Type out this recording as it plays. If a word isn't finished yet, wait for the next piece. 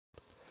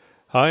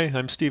Hi,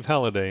 I'm Steve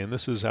Halladay, and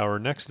this is our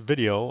next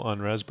video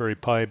on Raspberry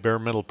Pi bare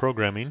metal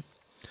programming.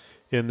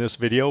 In this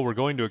video, we're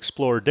going to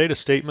explore data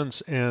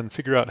statements and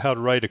figure out how to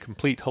write a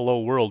complete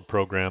Hello World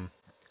program.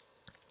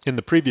 In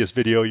the previous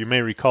video, you may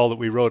recall that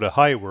we wrote a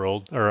Hi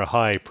World, or a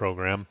Hi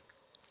program.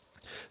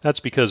 That's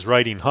because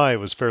writing Hi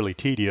was fairly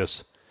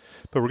tedious.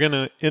 But we're going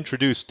to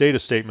introduce data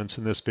statements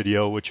in this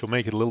video, which will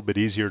make it a little bit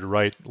easier to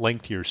write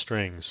lengthier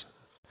strings.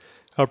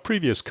 Our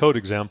previous code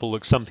example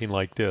looks something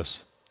like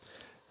this.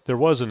 There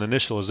was an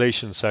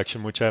initialization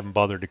section, which I haven't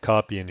bothered to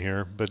copy in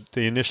here, but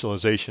the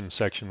initialization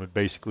section would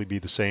basically be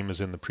the same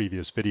as in the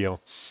previous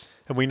video.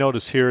 And we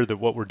notice here that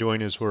what we're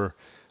doing is we're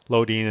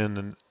loading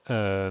in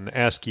an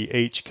ASCII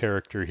H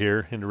character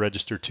here into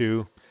register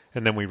 2,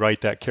 and then we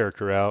write that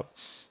character out.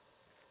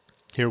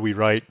 Here we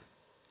write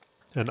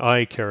an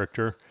I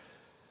character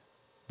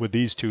with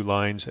these two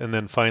lines, and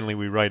then finally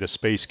we write a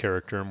space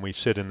character, and we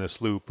sit in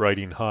this loop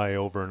writing Hi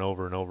over and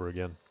over and over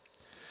again.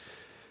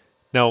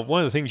 Now,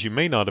 one of the things you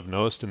may not have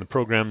noticed in the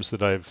programs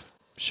that I've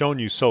shown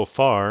you so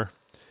far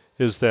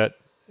is that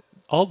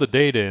all the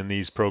data in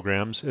these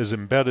programs is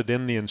embedded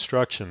in the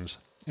instructions.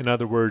 In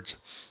other words,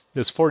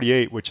 this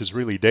 48, which is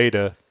really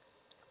data,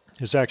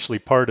 is actually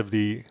part of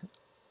the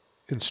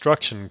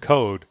instruction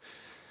code,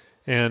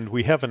 and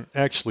we haven't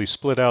actually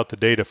split out the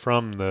data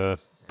from the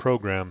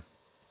program.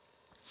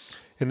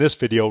 In this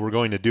video, we're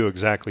going to do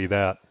exactly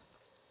that.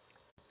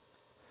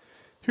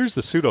 Here's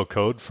the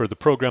pseudocode for the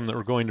program that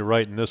we're going to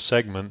write in this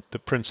segment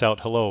that prints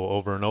out hello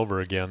over and over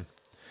again.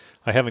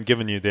 I haven't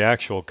given you the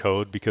actual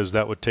code because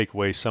that would take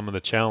away some of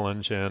the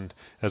challenge, and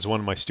as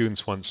one of my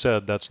students once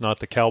said, that's not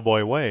the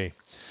cowboy way.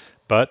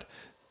 But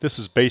this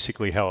is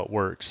basically how it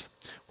works.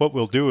 What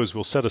we'll do is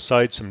we'll set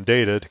aside some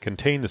data to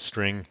contain the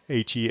string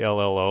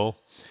HELLO,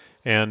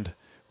 and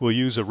we'll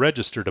use a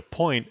register to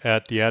point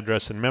at the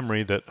address in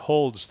memory that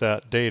holds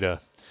that data.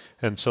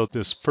 And so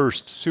this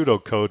first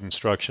pseudocode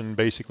instruction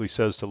basically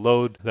says to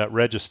load that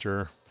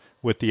register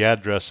with the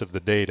address of the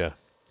data.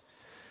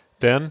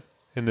 Then,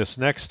 in this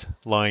next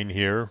line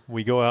here,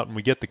 we go out and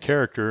we get the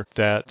character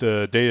that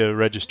the data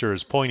register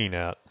is pointing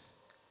at.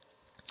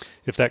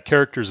 If that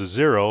character is a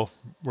 0,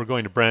 we're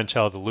going to branch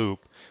out of the loop.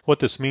 What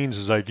this means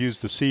is I've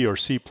used the C or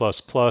C++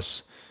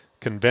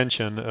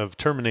 convention of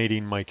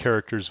terminating my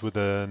characters with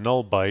a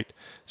null byte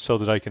so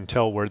that I can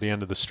tell where the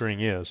end of the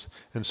string is.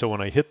 And so when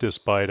I hit this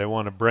byte, I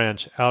want to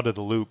branch out of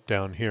the loop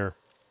down here.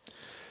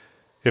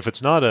 If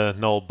it's not a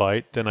null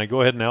byte, then I go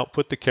ahead and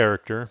output the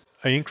character.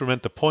 I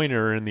increment the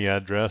pointer in the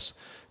address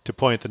to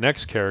point at the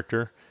next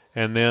character,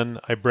 and then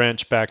I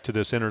branch back to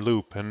this inner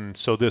loop. And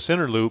so this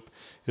inner loop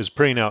is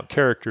printing out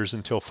characters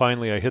until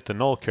finally I hit the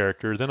null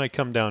character. Then I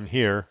come down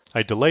here,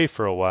 I delay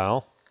for a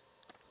while,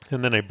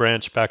 and then I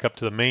branch back up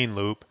to the main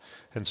loop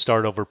and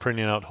start over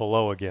printing out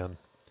hello again.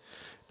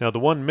 Now the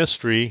one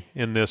mystery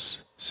in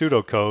this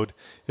pseudocode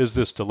is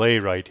this delay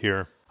right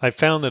here. I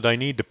found that I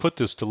need to put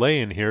this delay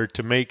in here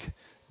to make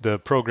the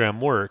program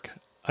work.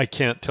 I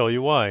can't tell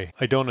you why.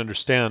 I don't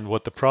understand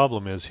what the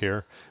problem is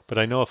here, but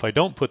I know if I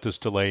don't put this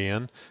delay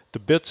in, the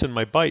bits in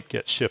my byte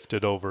get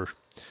shifted over.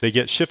 They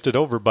get shifted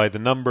over by the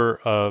number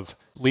of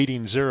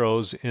leading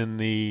zeros in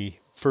the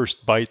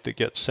first byte that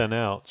gets sent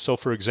out. So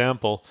for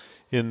example,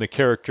 in the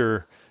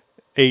character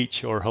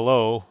H or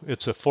hello,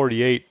 it's a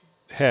 48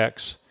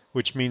 hex,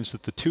 which means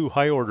that the two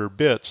high order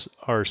bits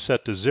are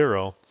set to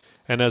 0,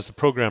 and as the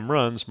program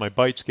runs, my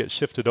bytes get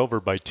shifted over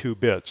by 2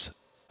 bits.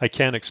 I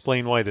can't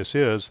explain why this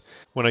is.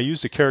 When I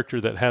used a character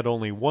that had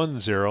only 1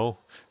 0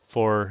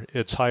 for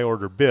its high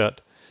order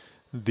bit,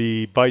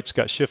 the bytes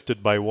got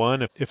shifted by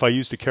 1. If I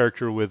used a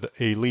character with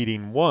a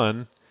leading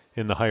 1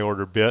 in the high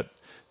order bit,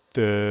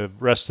 the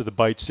rest of the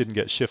bytes didn't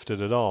get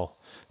shifted at all.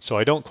 So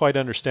I don't quite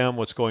understand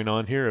what's going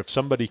on here. If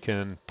somebody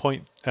can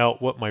point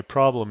out what my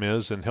problem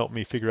is and help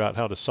me figure out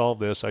how to solve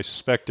this, I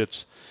suspect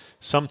it's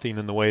something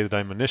in the way that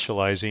I'm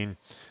initializing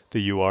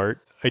the UART.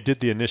 I did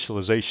the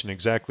initialization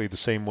exactly the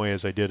same way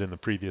as I did in the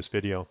previous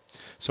video.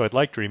 So I'd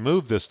like to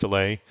remove this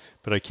delay,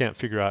 but I can't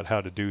figure out how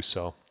to do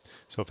so.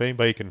 So if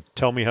anybody can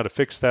tell me how to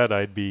fix that,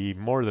 I'd be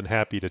more than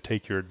happy to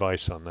take your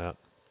advice on that.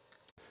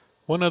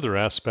 One other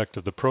aspect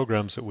of the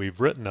programs that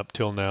we've written up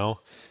till now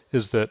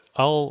is that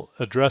all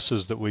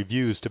addresses that we've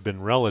used have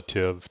been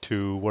relative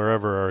to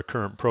wherever our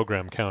current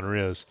program counter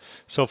is.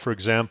 So for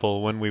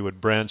example, when we would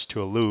branch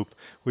to a loop,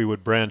 we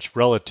would branch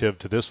relative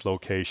to this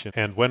location.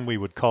 And when we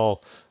would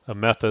call a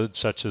method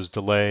such as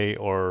delay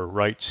or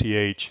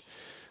write.ch,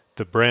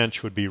 the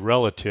branch would be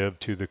relative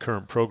to the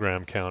current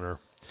program counter.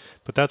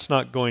 But that's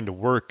not going to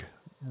work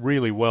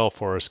really well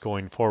for us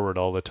going forward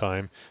all the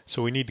time,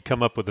 so we need to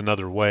come up with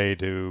another way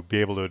to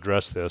be able to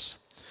address this.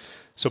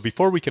 So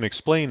before we can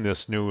explain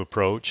this new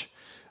approach,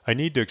 I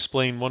need to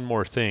explain one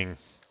more thing.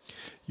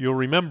 You'll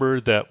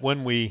remember that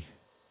when we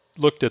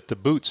looked at the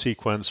boot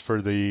sequence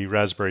for the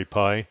Raspberry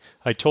Pi,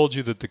 I told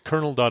you that the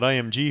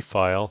kernel.img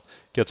file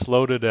gets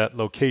loaded at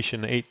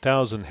location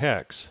 8000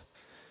 hex.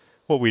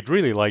 What we'd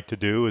really like to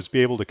do is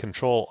be able to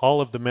control all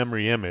of the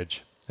memory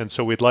image. And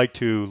so we'd like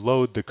to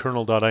load the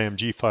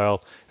kernel.img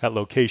file at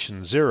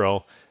location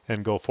 0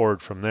 and go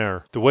forward from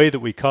there. The way that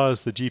we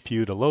cause the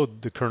GPU to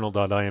load the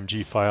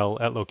kernel.img file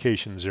at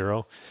location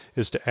 0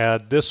 is to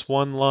add this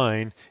one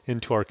line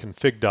into our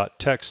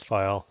config.txt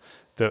file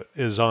that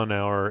is on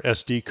our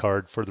SD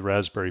card for the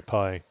Raspberry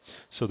Pi.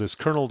 So this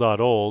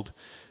kernel.old,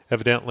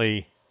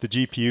 evidently the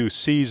GPU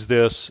sees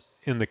this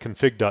in the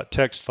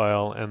config.txt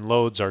file and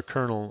loads our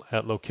kernel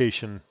at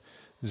location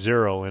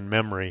 0 in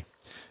memory.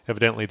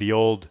 Evidently the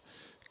old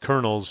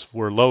kernels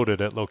were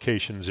loaded at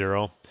location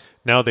 0.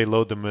 Now they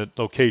load them at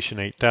location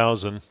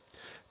 8000.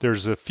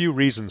 There's a few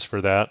reasons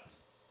for that.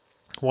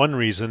 One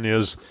reason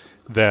is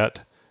that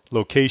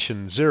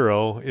location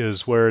 0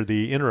 is where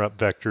the interrupt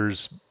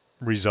vectors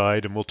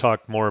reside, and we'll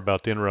talk more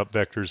about the interrupt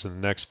vectors in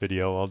the next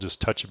video. I'll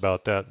just touch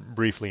about that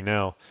briefly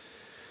now.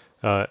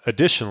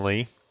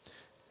 Additionally,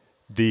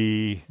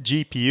 the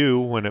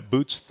GPU, when it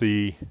boots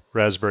the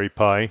Raspberry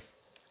Pi,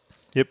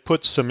 it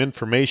puts some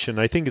information,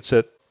 I think it's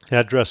at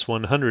address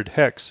 100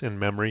 hex in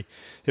memory.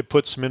 It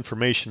puts some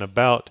information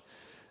about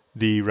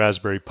the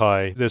Raspberry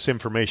Pi. This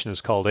information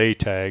is called A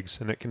tags,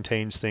 and it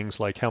contains things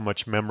like how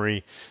much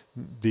memory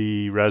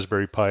the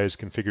Raspberry Pi is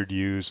configured to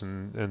use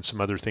and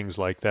some other things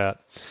like that.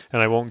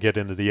 And I won't get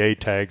into the A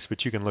tags,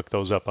 but you can look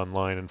those up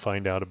online and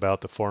find out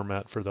about the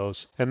format for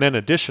those. And then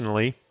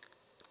additionally,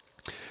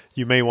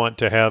 you may want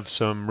to have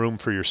some room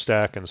for your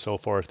stack and so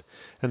forth.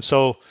 And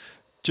so,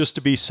 just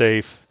to be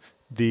safe,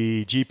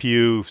 the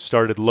GPU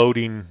started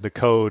loading the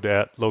code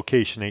at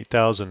location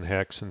 8000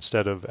 hex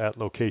instead of at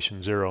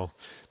location 0.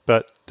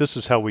 But this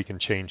is how we can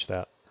change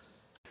that.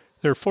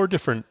 There are 4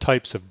 different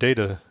types of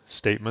data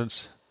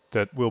statements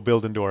that we'll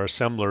build into our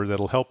assembler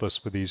that'll help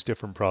us with these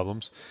different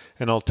problems,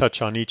 and I'll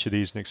touch on each of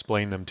these and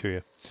explain them to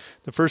you.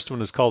 The first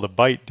one is called a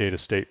byte data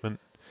statement.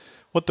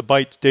 What the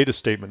byte data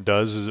statement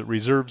does is it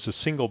reserves a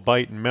single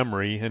byte in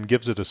memory and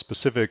gives it a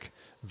specific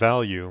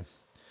value.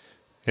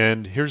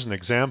 And here's an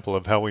example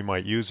of how we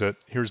might use it.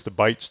 Here's the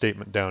byte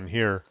statement down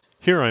here.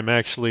 Here I'm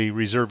actually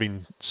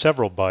reserving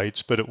several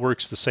bytes, but it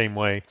works the same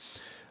way.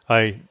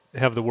 I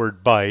have the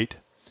word byte,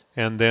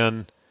 and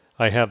then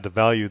I have the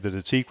value that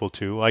it's equal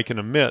to. I can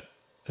omit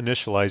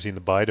initializing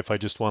the byte if I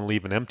just want to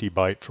leave an empty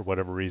byte for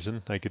whatever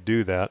reason. I could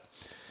do that.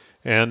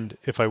 And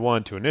if I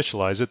want to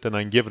initialize it, then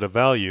I can give it a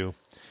value.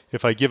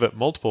 If I give it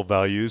multiple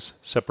values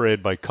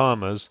separated by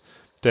commas,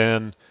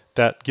 then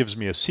that gives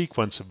me a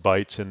sequence of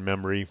bytes in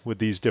memory with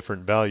these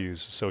different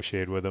values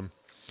associated with them.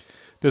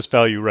 This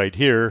value right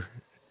here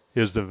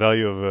is the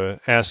value of a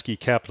ASCII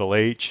capital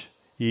H,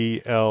 E,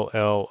 L,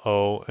 L,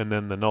 O, and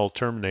then the null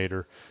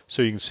terminator.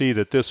 So you can see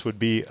that this would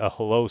be a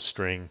hello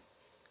string.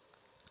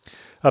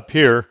 Up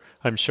here,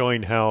 I'm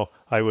showing how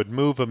I would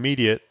move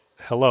immediate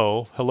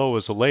hello. Hello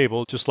is a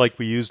label, just like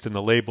we used in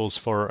the labels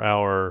for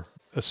our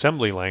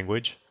assembly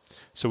language.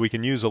 So we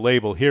can use a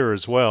label here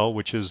as well,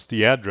 which is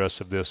the address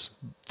of this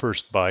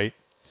first byte.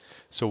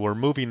 So we're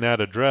moving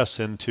that address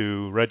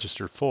into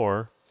register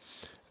 4.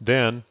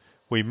 Then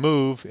we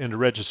move into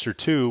register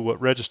 2 what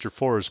register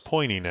 4 is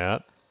pointing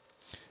at,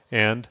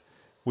 and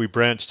we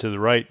branch to the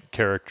right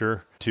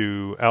character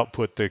to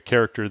output the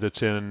character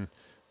that's in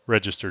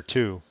register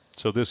 2.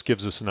 So this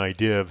gives us an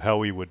idea of how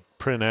we would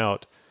print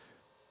out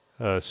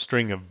a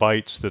string of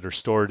bytes that are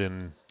stored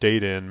in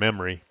data in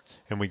memory.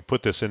 And we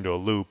put this into a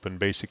loop, and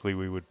basically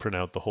we would print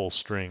out the whole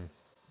string.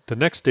 The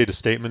next data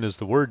statement is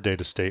the word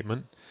data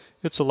statement.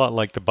 It's a lot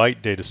like the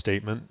byte data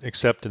statement,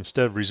 except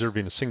instead of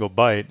reserving a single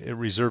byte, it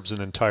reserves an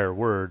entire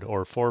word,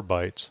 or 4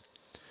 bytes.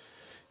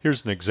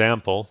 Here's an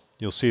example.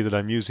 You'll see that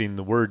I'm using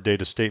the word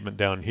data statement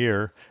down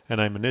here,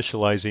 and I'm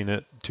initializing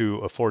it to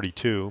a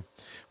 42.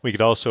 We could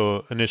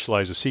also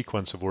initialize a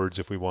sequence of words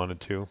if we wanted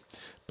to,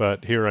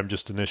 but here I'm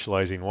just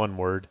initializing one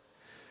word.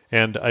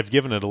 And I've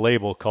given it a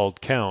label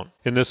called count.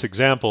 In this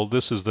example,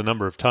 this is the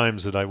number of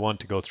times that I want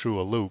to go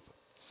through a loop.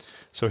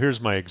 So here's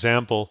my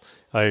example.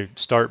 I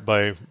start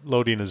by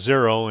loading a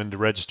 0 into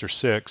register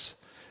 6,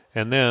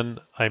 and then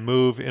I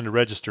move into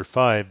register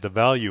 5 the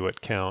value at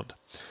count.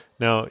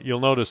 Now you'll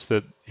notice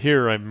that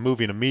here I'm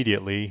moving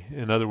immediately.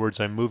 In other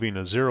words, I'm moving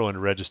a 0 into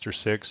register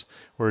 6,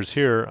 whereas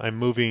here I'm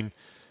moving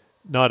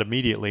not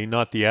immediately,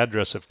 not the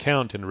address of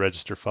count in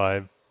register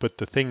 5, but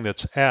the thing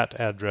that's at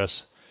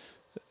address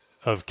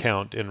of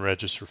count in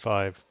register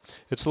 5.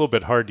 It's a little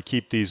bit hard to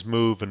keep these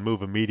move and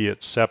move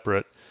immediate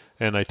separate,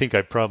 and I think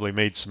I probably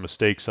made some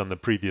mistakes on the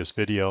previous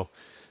video,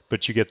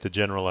 but you get the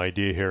general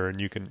idea here, and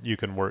you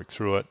can work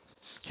through it.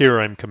 Here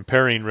I'm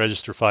comparing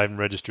register 5 and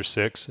register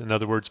 6. In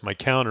other words, my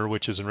counter,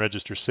 which is in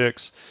register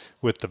 6,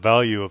 with the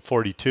value of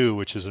 42,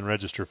 which is in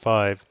register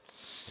 5.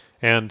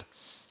 And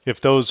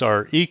if those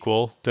are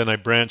equal, then I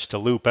branch to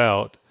loop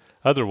out.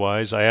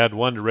 Otherwise, I add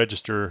 1 to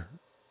register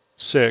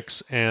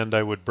 6, and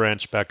I would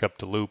branch back up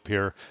to loop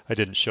here. I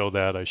didn't show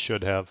that, I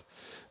should have,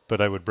 but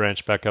I would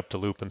branch back up to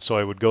loop, and so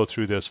I would go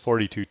through this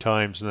 42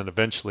 times, and then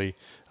eventually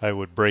I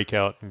would break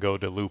out and go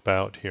to loop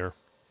out here.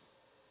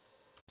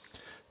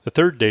 The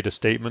third data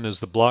statement is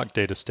the block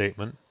data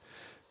statement.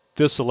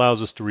 This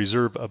allows us to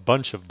reserve a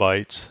bunch of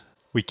bytes.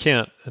 We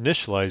can't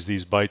initialize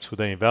these bytes with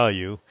any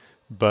value,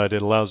 but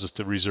it allows us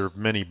to reserve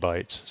many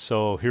bytes.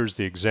 So here's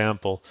the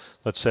example.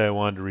 Let's say I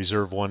wanted to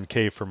reserve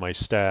 1K for my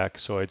stack.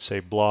 So I'd say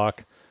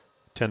block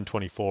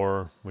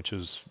 1024, which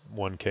is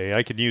 1K.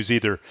 I could use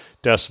either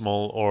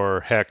decimal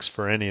or hex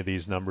for any of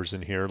these numbers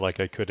in here like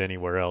I could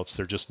anywhere else.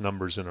 They're just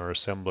numbers in our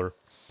assembler.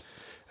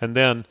 And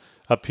then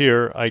up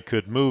here I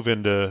could move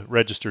into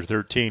register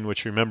 13,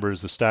 which remember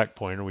is the stack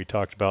pointer we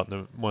talked about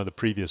in one of the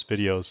previous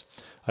videos.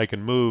 I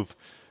can move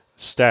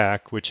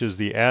stack, which is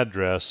the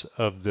address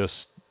of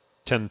this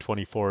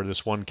 1024,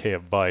 this 1K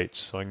of bytes.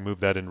 So I can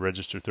move that in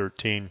register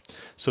 13.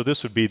 So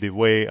this would be the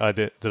way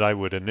that I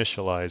would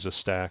initialize a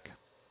stack.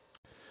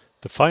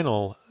 The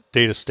final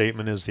data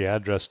statement is the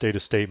address data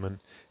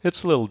statement.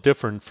 It's a little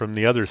different from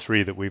the other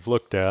three that we've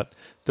looked at.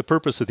 The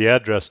purpose of the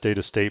address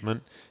data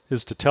statement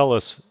is to tell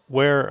us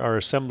where our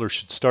assembler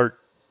should start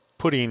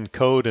putting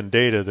code and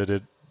data that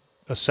it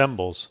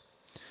assembles.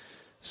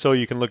 So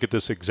you can look at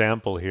this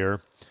example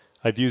here.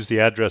 I've used the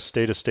address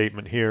data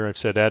statement here. I've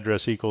said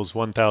address equals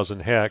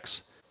 1000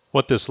 hex.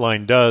 What this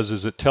line does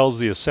is it tells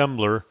the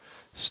assembler,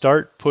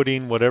 start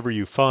putting whatever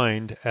you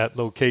find at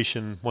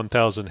location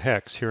 1000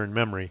 hex here in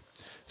memory.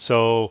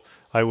 So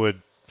I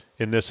would,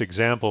 in this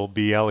example,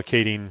 be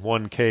allocating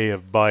 1K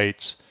of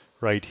bytes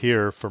right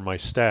here for my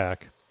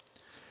stack.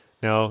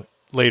 Now,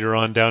 later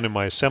on down in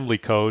my assembly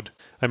code,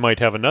 I might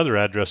have another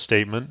address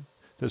statement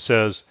that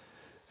says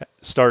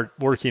start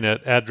working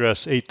at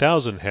address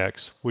 8000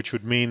 hex, which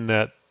would mean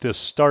that this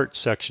start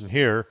section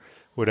here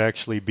would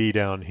actually be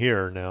down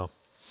here now.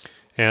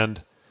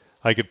 And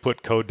I could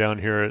put code down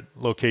here at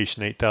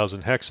location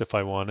 8000 hex if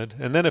I wanted.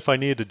 And then if I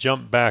needed to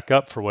jump back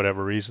up for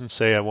whatever reason,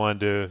 say I wanted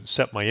to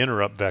set my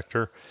interrupt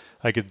vector,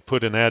 I could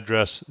put an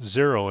address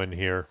 0 in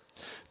here.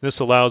 This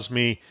allows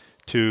me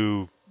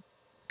to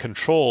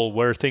control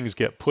where things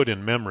get put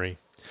in memory.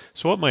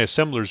 So what my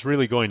assembler is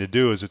really going to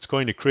do is it's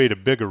going to create a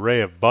big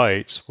array of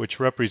bytes, which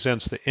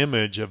represents the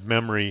image of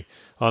memory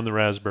on the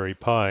Raspberry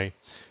Pi.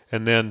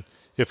 And then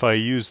if I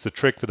use the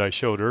trick that I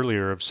showed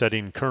earlier of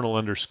setting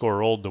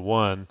kernel_old to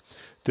 1,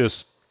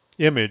 this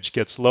image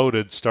gets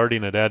loaded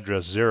starting at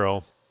address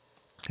 0,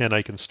 and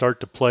I can start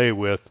to play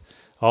with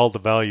all the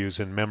values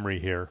in memory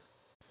here.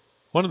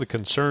 One of the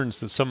concerns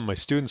that some of my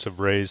students have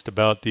raised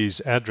about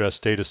these address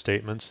data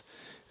statements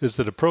is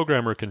that a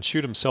programmer can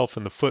shoot himself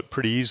in the foot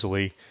pretty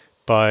easily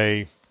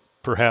by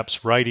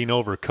perhaps writing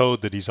over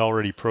code that he's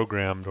already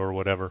programmed or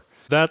whatever.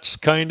 That's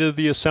kind of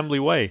the assembly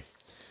way.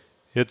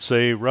 It's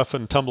a rough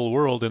and tumble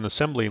world in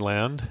assembly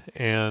land,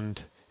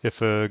 and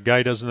if a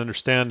guy doesn't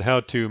understand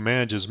how to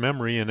manage his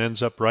memory and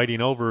ends up writing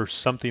over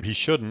something he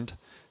shouldn't,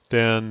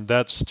 then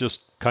that's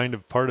just kind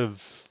of part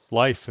of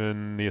life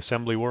in the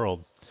assembly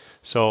world.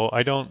 So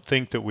I don't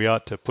think that we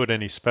ought to put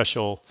any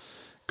special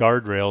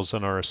guardrails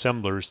on our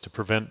assemblers to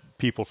prevent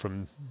people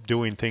from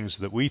doing things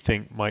that we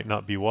think might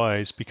not be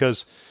wise,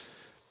 because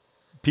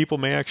people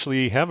may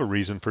actually have a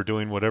reason for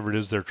doing whatever it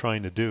is they're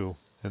trying to do.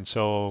 And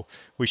so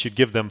we should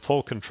give them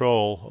full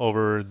control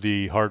over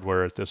the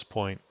hardware at this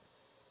point.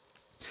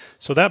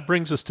 So that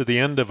brings us to the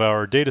end of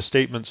our data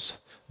statements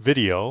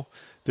video.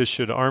 This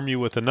should arm you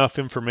with enough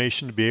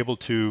information to be able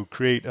to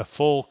create a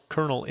full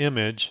kernel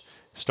image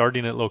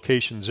starting at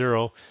location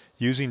 0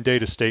 using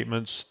data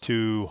statements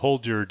to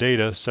hold your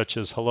data such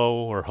as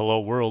hello or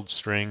hello world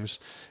strings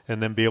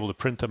and then be able to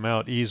print them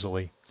out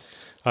easily.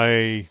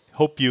 I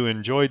hope you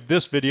enjoyed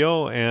this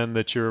video and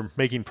that you're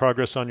making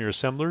progress on your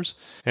assemblers,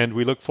 and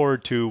we look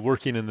forward to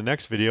working in the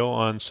next video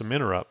on some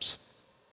interrupts.